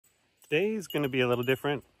Today is going to be a little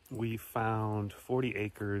different. We found 40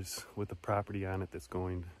 acres with a property on it that's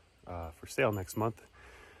going for sale next month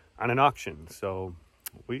on an auction. So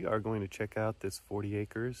we are going to check out this 40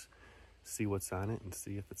 acres, see what's on it, and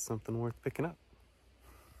see if it's something worth picking up.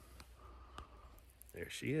 There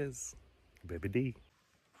she is, Baby D.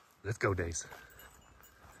 Let's go, Days.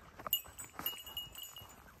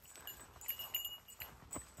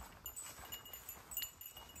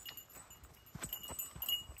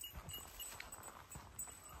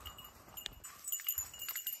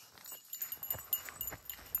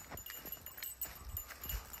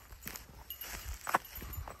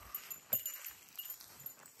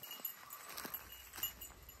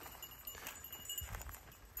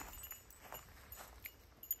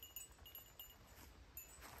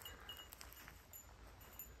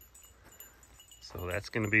 So that's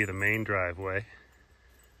going to be the main driveway.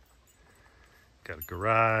 Got a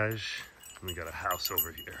garage, and we got a house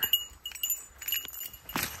over here.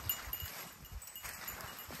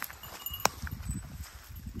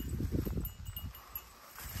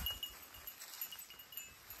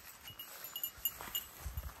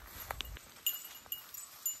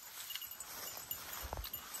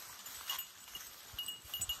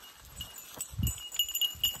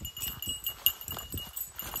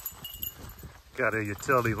 Got a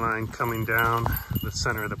utility line coming down the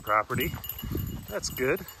center of the property. That's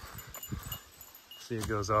good. See, it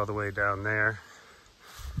goes all the way down there.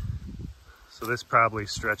 So this probably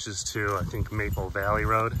stretches to, I think, Maple Valley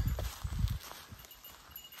Road.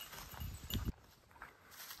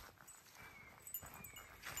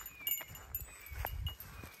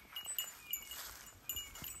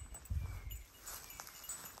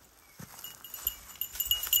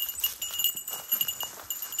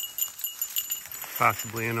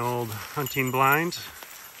 Possibly an old hunting blind.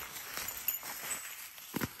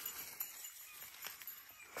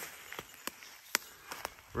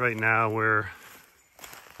 Right now we're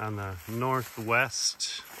on the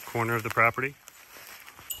northwest corner of the property.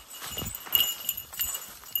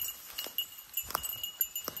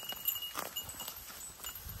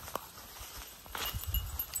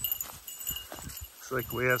 Looks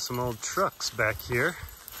like we have some old trucks back here.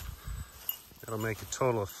 That'll make a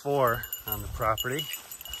total of 4 on the property.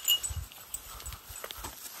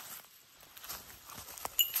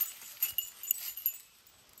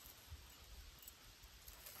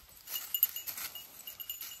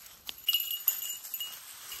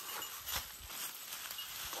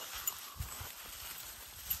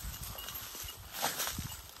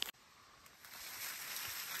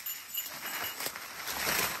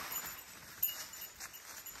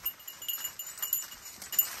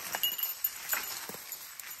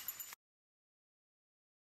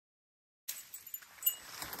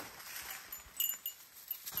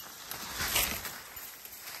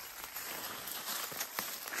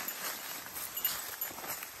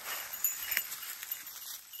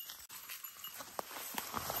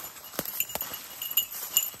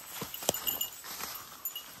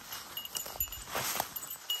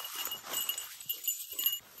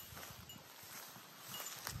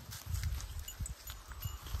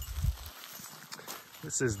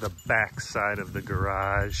 This is the back side of the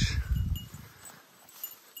garage.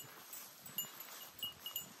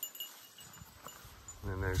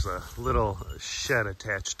 And there's a little shed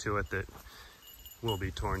attached to it that will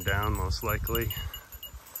be torn down most likely.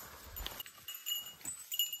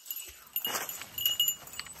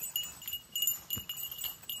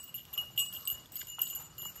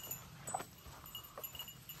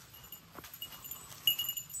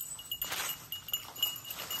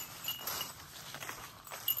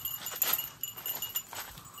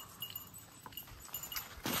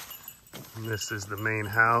 This is the main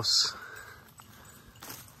house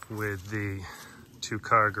with the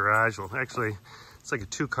 2-car garage. Well, actually, it's like a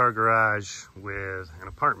 2-car garage with an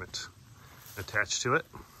apartment attached to it.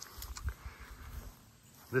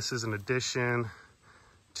 This is an addition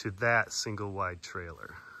to that single wide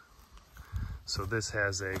trailer. So this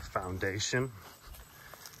has a foundation.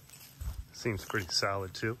 Seems pretty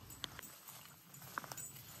solid too.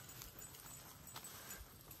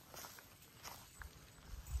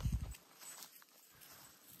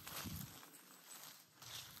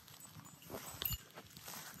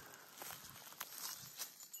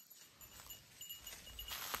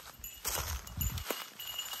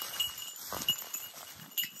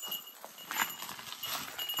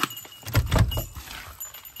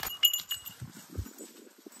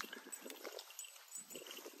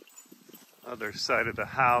 Other side of the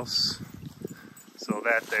house. So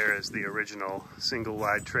that there is the original single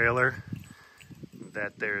wide trailer.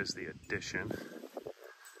 That there is the addition.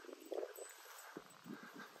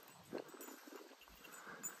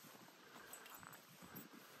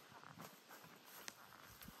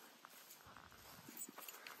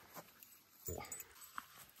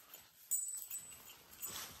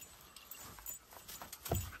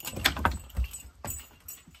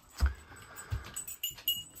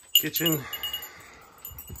 kitchen.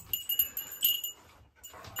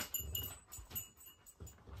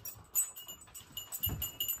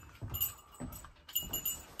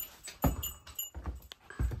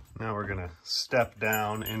 Now we're gonna step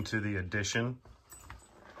down into the addition.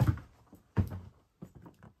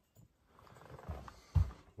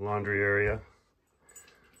 Laundry area.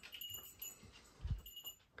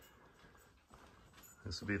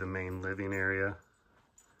 This will be the main living area.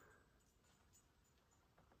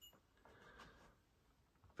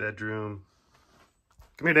 Bedroom.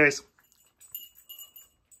 Come here, Daisy.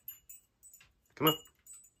 Come on.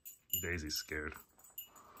 Daisy's scared.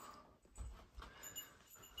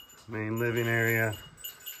 Main living area.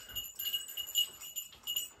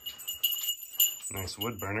 Nice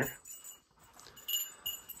wood burner.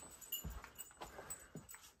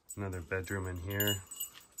 Another bedroom in here.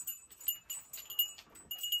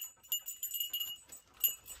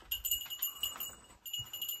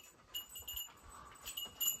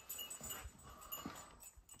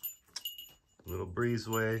 Little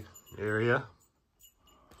breezeway area.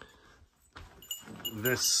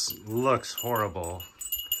 This looks horrible,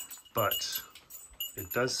 but it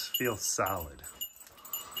does feel solid.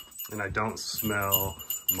 And I don't smell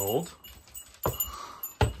mold.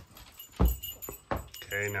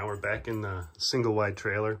 Okay, now we're back in the single wide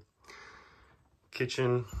trailer.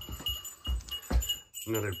 Kitchen,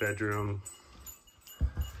 another bedroom.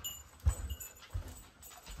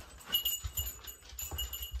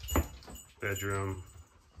 Bedroom,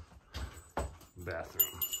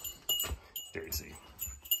 bathroom. Daisy.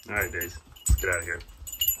 All right, Daisy, let's get out of here.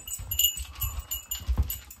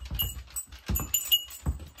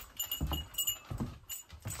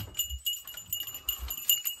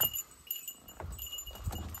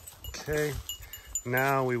 Okay,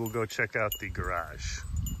 now we will go check out the garage.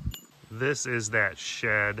 This is that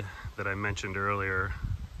shed that I mentioned earlier,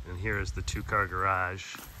 and here is the 2-car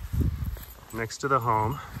garage next to the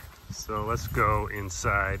home. So let's go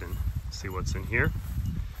inside and see what's in here.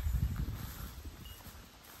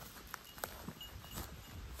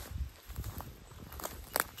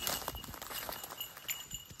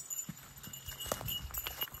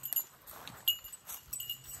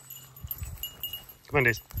 Come on,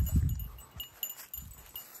 Daisy.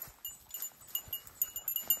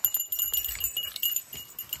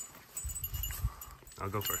 I'll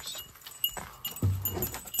go first.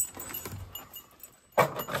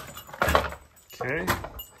 Okay.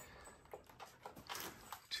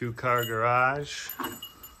 2-car garage.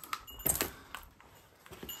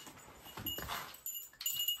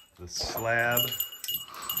 The slab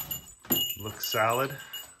looks solid.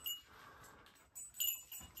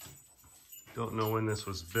 Don't know when this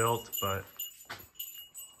was built, but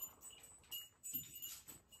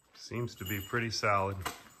seems to be pretty solid.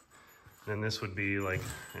 And this would be like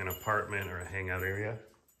an apartment or a hangout area.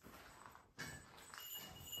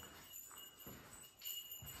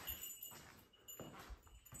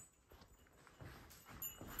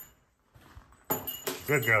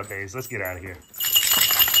 Good girl, Daisy. Let's get out of here.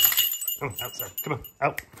 Come on, outside. Come on,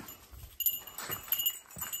 out.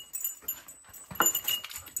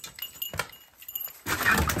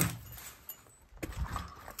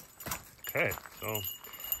 Okay, so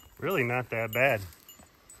really not that bad.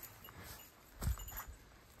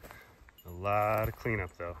 A lot of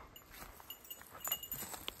cleanup though.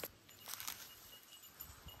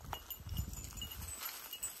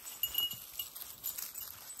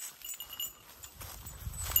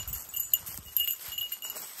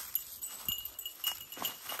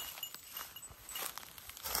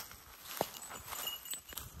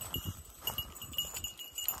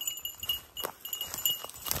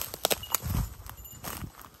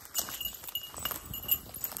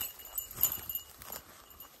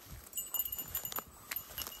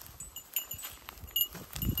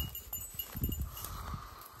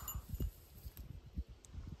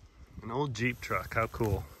 An old Jeep truck, how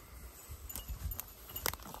cool.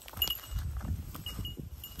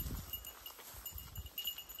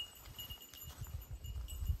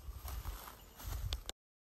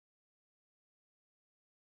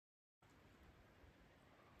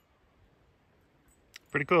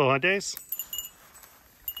 Pretty cool, huh, Dace?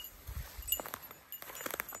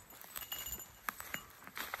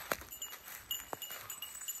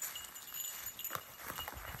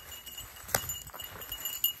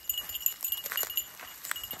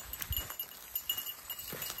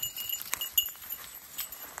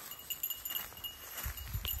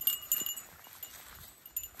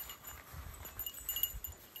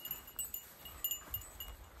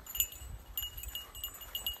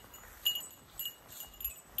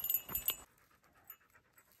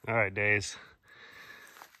 All right, Days.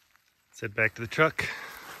 Let's head back to the truck.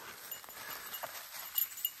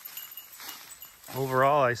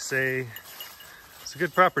 Overall, I say it's a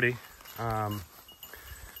good property. A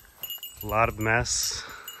lot of mess,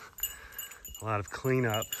 a lot of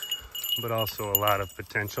cleanup, but also a lot of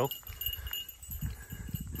potential.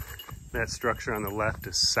 That structure on the left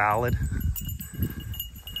is solid.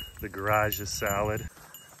 The garage is solid.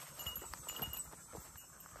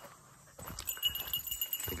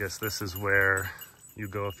 I guess this is where you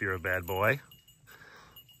go if you're a bad boy.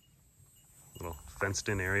 Little fenced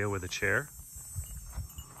in area with a chair.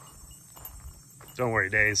 Don't worry,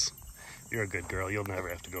 Days. You're a good girl. You'll never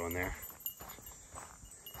have to go in there.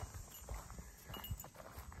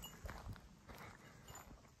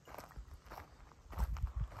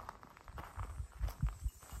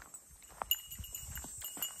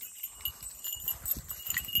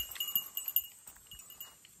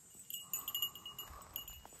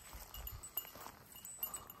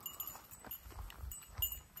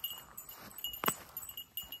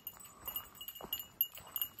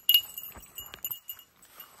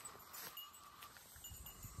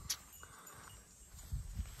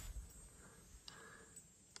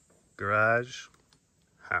 Garage,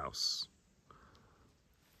 house,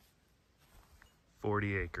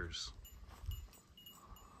 40 acres.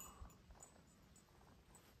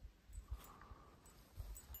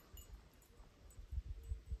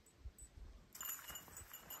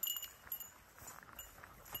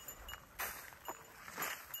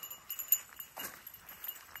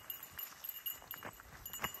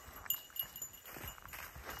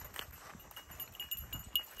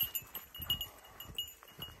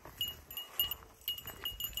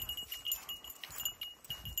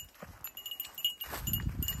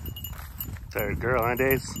 Tired girl, huh,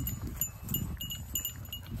 Days?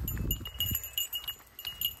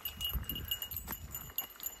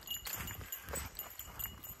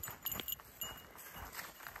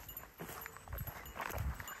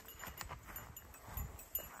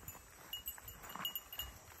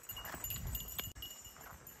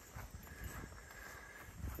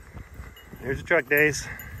 Here's the truck, Days.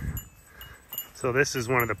 So this is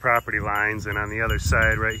one of the property lines, and on the other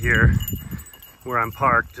side right here where I'm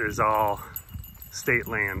parked is all state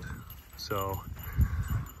land. So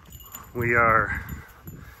we are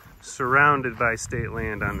surrounded by state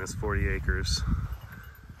land on this 40 acres.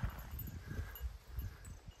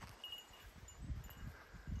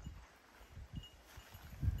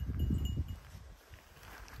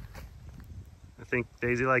 I think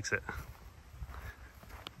Daisy likes it.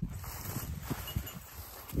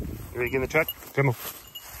 You ready to get in the truck? Come on.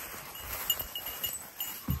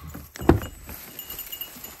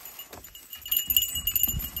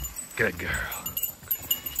 Good girl.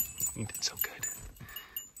 You did so good.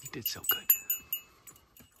 You did so good.